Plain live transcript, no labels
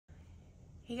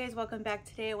Hey guys, welcome back.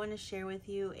 Today I want to share with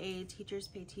you a Teachers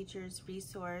Pay Teachers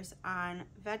resource on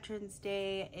Veterans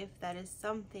Day. If that is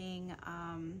something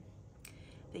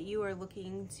that you are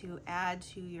looking to add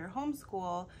to your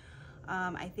homeschool,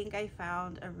 I think I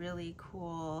found a really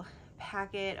cool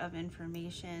packet of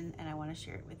information and I want to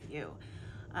share it with you.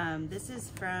 This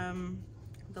is from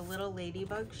the Little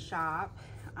Ladybug shop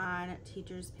on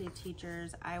Teachers Pay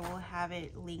Teachers. I will have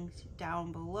it linked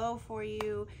down below for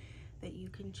you that you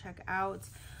can check out.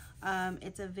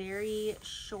 It's a very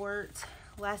short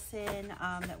lesson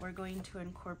that we're going to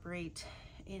incorporate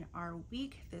in our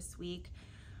week this week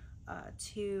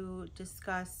to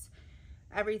discuss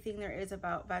everything there is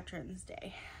about Veterans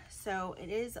Day. So it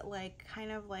is like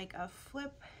kind of like a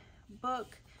flip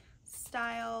book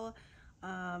style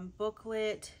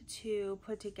booklet to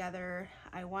put together.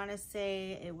 I want to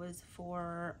say it was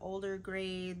for older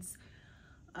grades,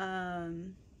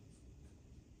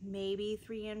 maybe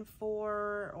 3 and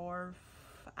 4, or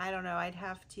I don't know, I'd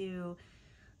have to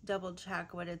double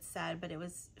check what it said, but it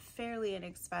was fairly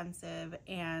inexpensive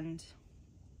and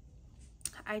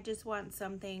I just want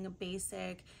something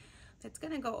basic that's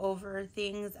going to go over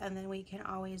things and then we can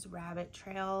always rabbit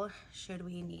trail should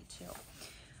we need to.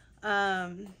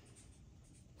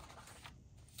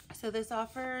 So this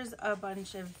offers a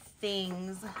bunch of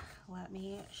things. Let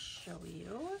me show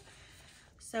you.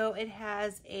 So it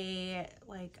has a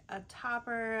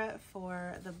topper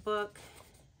for the book,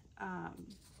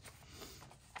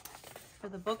 for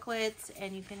the booklets,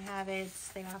 and you can have it.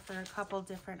 They offer a couple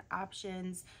different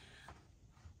options.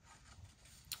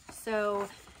 So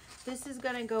this is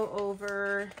going to go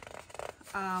over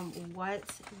what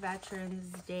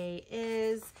Veterans Day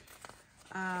is.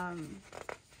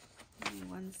 Give me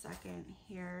 1 second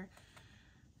here.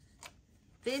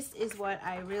 This is what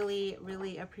I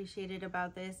really appreciated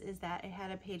about this, is that it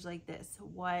had a page like this.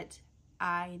 What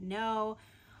I know,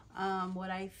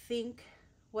 what I think,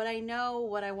 what I know,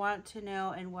 what I want to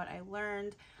know, and what I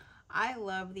learned. I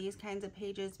love these kinds of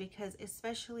pages because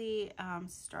especially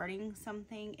starting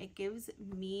something, it gives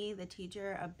me, the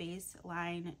teacher, a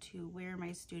baseline to where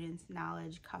my students'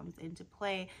 knowledge comes into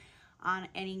play on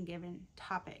any given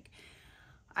topic.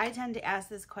 I tend to ask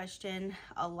this question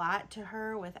a lot to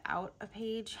her without a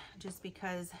page, just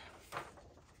because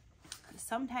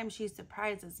sometimes she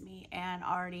surprises me and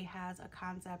already has a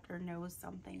concept or knows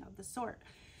something of the sort.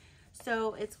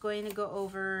 So it's going to go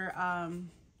over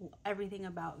everything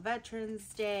about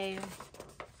Veterans Day,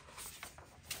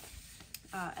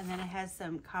 and then it has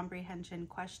some comprehension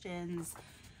questions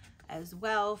as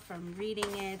well from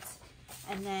reading it,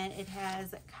 and then it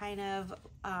has kind of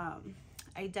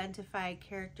identify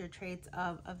character traits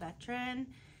of a veteran,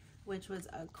 which was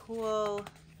a cool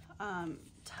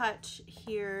touch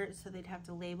here, so they'd have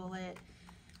to label it.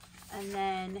 And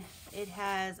then it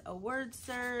has a word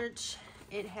search.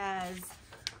 It has,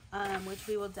 which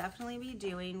we will definitely be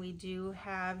doing. We do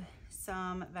have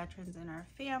some veterans in our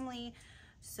family,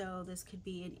 so this could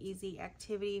be an easy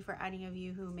activity for any of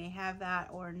you who may have that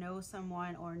or know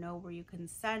someone or know where you can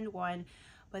send one.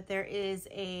 But there is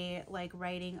a, like,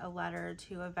 writing a letter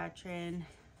to a veteran,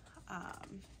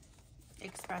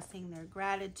 expressing their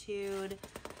gratitude.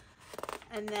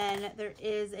 And then there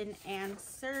is an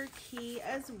answer key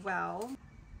as well.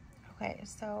 Okay,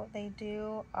 so they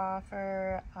do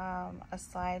offer a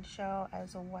slideshow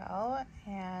as well,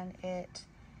 and it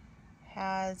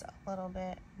has a little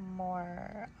bit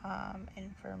more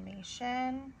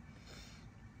information.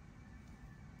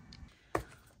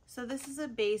 So this is a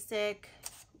basic,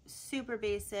 super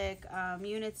basic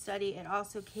unit study. It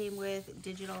also came with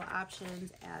digital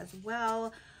options as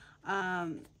well.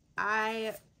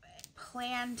 I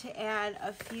plan to add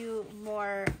a few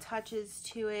more touches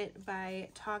to it by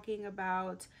talking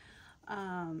about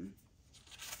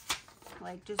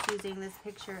like just using this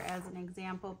picture as an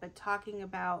example, but talking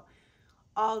about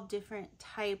all different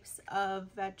types of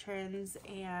veterans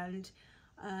and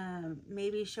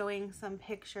maybe showing some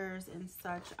pictures and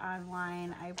such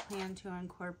online. I plan to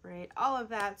incorporate all of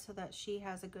that so that she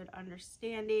has a good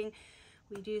understanding.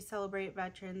 We do celebrate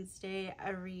Veterans Day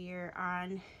every year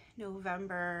on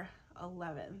November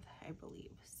 11th, I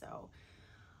believe. So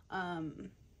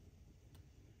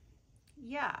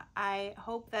yeah, I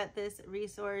hope that this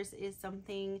resource is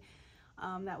something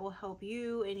that will help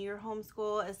you in your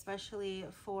homeschool, especially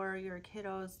for your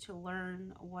kiddos to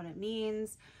learn what it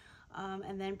means.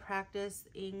 And then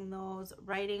practicing those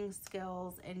writing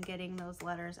skills and getting those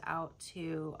letters out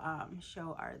to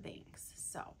show our thanks.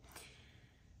 So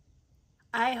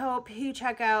I hope you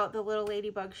check out the Little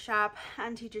Ladybug shop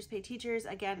on Teachers Pay Teachers.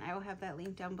 Again, I will have that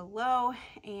link down below,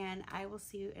 and I will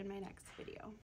see you in my next video.